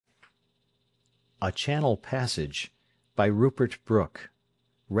A Channel Passage by Rupert Brooke.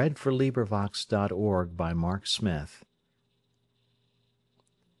 LibriVox.org by Mark Smith.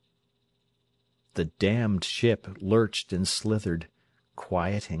 The damned ship lurched and slithered.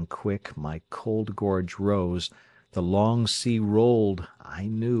 Quiet and quick my cold gorge rose. The long sea rolled. I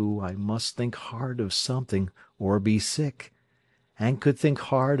knew I must think hard of something, or be sick. And could think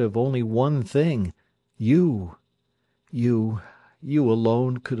hard of only one thing. You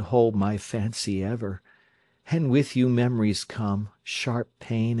alone could hold my fancy ever. And with you memories come, sharp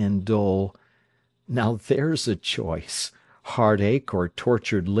pain and dole. Now there's a choice, heartache or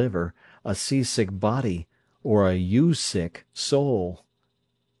tortured liver, a seasick body, or a you-sick soul.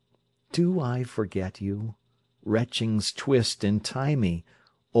 Do I forget you? Retchings twist and tie me.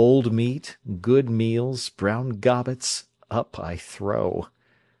 Old meat, good meals, brown gobbets, up I throw.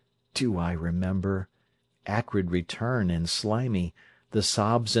 Do I remember? Acrid return and slimy, the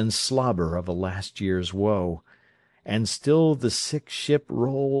sobs and slobber of a last year's woe. And still the sick ship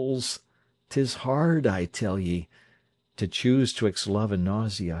rolls. 'Tis hard, I tell ye, to choose 'twixt love and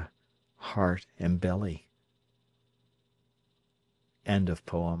nausea, heart and belly. End of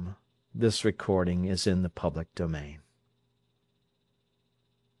poem. This recording is in the public domain.